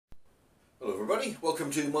Hello everybody, welcome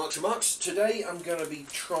to Marks and Marks. Today I'm going to be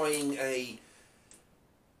trying a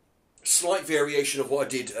slight variation of what I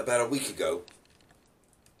did about a week ago.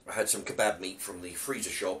 I had some kebab meat from the freezer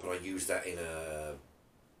shop and I used that in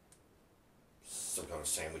some kind of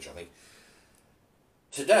sandwich, I think.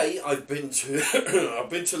 Today I've been to I've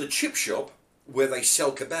been to the chip shop where they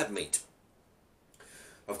sell kebab meat.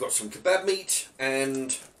 I've got some kebab meat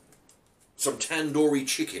and some tandoori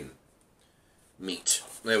chicken meat.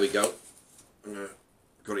 There we go.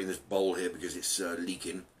 Got it in this bowl here because it's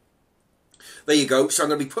leaking. There you go. So I'm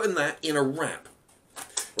going to be putting that in a wrap,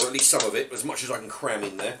 or at least some of it, as much as I can cram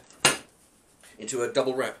in there, into a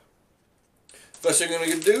double wrap. First thing I'm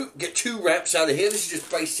going to do, get 2 wraps out of here. This is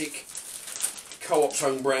just basic Co-op's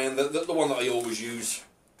home brand, the one that I always use.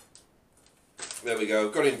 There we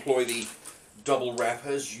go. Got to employ the double wrap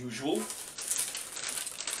as usual.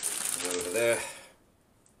 Over there.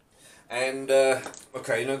 And,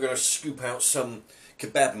 okay, now I'm going to scoop out some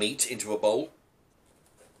kebab meat into a bowl,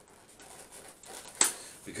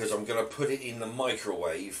 because I'm going to put it in the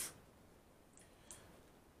microwave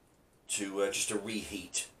to just to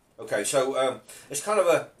reheat. Okay, so it's kind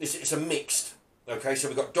of it's a mixed. Okay, so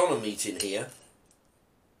we've got doner meat in here,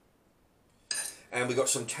 and we've got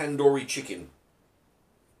some tandoori chicken.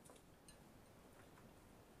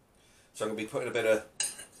 So I'm going to be putting a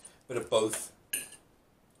bit of both.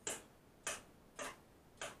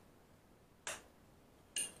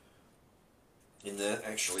 In there,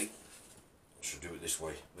 actually, I should do it this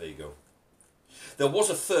way. There you go. There was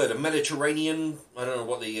a third, a Mediterranean. I don't know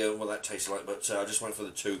what that tastes like, but I just went for the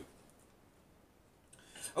 2.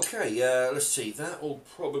 Okay, let's see. That will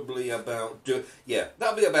probably about do it. Yeah,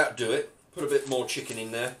 that'll be about do it. Put a bit more chicken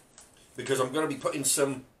in there, because I'm going to be putting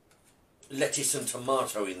some lettuce and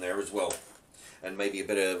tomato in there as well, and maybe a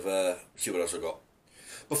bit of see what else I got.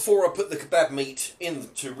 Before I put the kebab meat in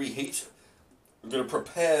to reheat, I'm going to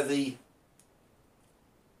prepare the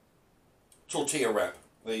tortilla wrap.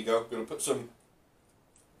 There you go. I'm going to put some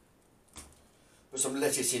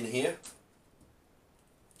lettuce in here.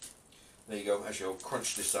 There you go. Actually, I'll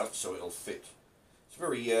crunch this up so it'll fit. It's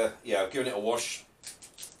very yeah. I've given it a wash.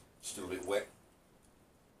 Still a bit wet.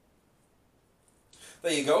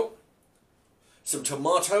 There you go. Some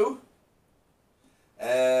tomato.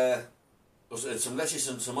 And some lettuce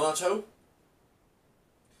and tomato.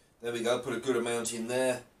 There we go. Put a good amount in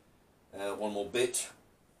there. One more bit.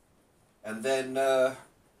 And then, let's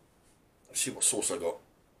see what sauce I got.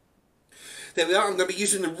 There we are. I'm going to be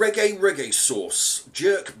using the reggae sauce.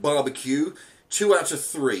 Jerk barbecue, 2 out of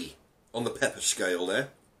 3 on the pepper scale there.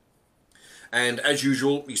 And as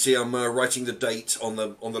usual, you see I'm writing the date on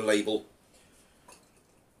the label.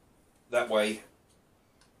 That way,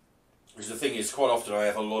 because the thing is, quite often I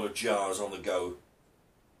have a lot of jars on the go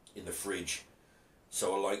in the fridge.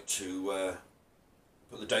 So I like to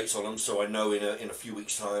put the dates on them, so I know in a few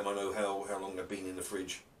weeks' time I know how long they've been in the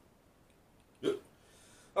fridge. Yep.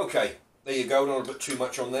 Okay, there you go. Not a bit too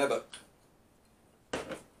much on there, but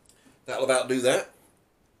that'll about do that.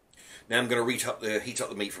 Now I'm going to heat up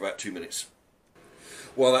the meat for about 2 minutes.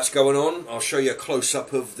 While that's going on, I'll show you a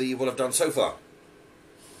close-up of what I've done so far.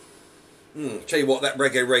 Tell you what, that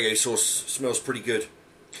reggae sauce smells pretty good.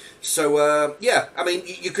 So yeah, I mean,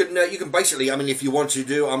 you can basically, I mean, if you want to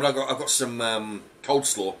do, I mean, I've got some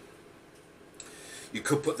coleslaw. You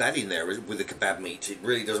could put that in there with the kebab meat. It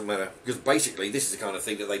really doesn't matter, because basically this is the kind of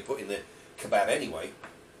thing that they put in the kebab anyway.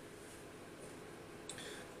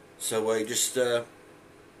 So you just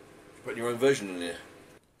put your own version in there.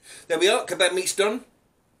 There we are. Kebab meat's done.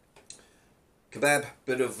 Kebab,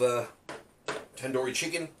 bit of tandoori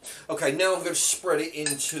chicken. Okay, now I'm going to spread it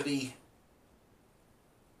into the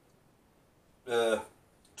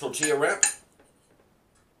tortilla wrap.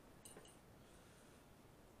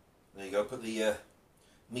 There you go. Put the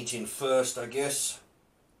meat in first, I guess,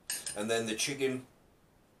 and then the chicken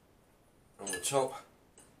on the top.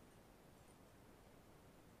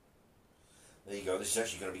 There you go. This is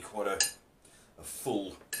actually going to be quite a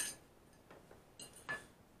full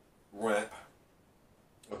wrap.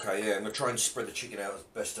 Okay, yeah, I'm going to try and spread the chicken out as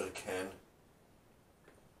best I can.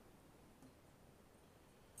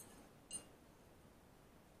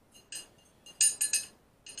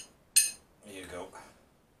 There you go.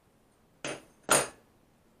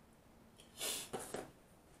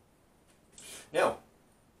 Now,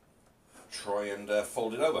 try and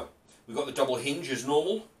fold it over. We've got the double hinge as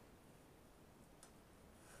normal.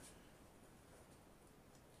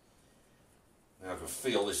 Now I can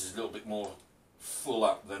feel this is a little bit more full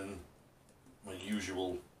up than my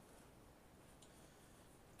usual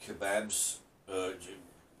kebabs,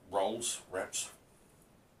 rolls, wraps.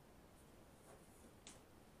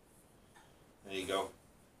 you go.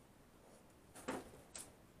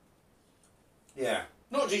 Yeah,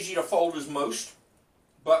 not as easy to fold as most,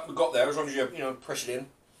 but we got there as long as you press it in.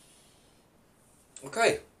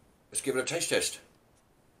 Okay, let's give it a taste test.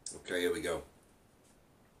 Okay, here we go.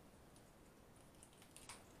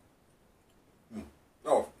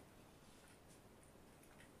 Oh,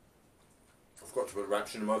 I forgot to put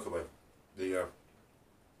wraps in the microwave. The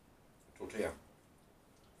tortilla.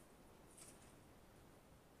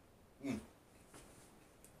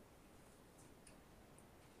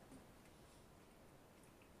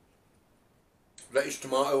 Lettuce,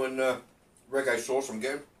 tomato and reggae sauce I'm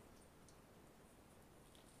getting.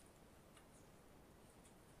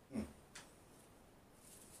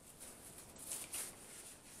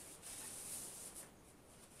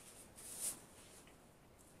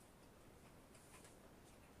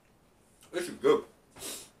 This is good.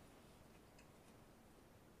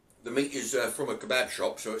 The meat is from a kebab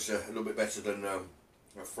shop, so it's a little bit better than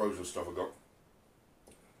that frozen stuff I got.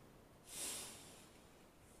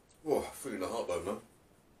 Oh, feeling the heartburn now.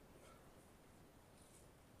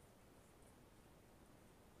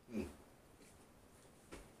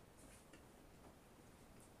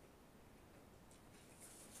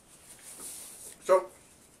 So,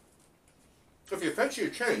 if you fancy a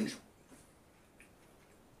change,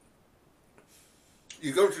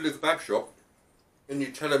 you go to the kebab shop and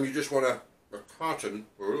you tell them you just want a carton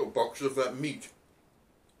or a little box of that meat.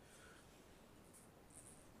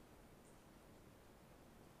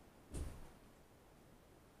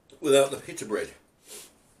 Without the pita bread.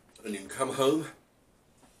 And you can come home,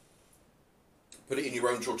 put it in your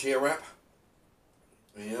own tortilla wrap,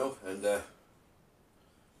 and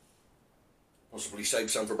possibly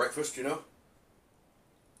save some for breakfast,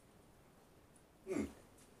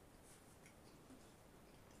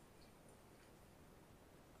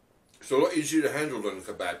 It's a lot easier to handle than a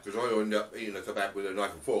kebab, because I end up eating a kebab with a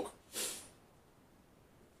knife and fork.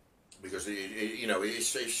 Because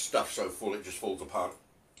it's stuffed so full it just falls apart.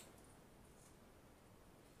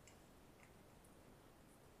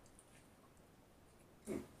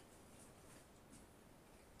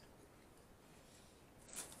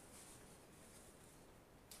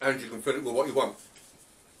 And you can fill it with what you want.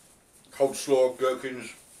 Coleslaw,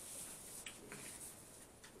 gherkins,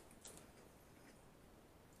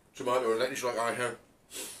 tomato and lettuce like I have.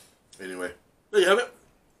 Anyway, there you have it.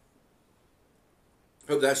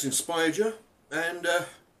 Hope that's inspired you, and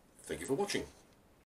thank you for watching.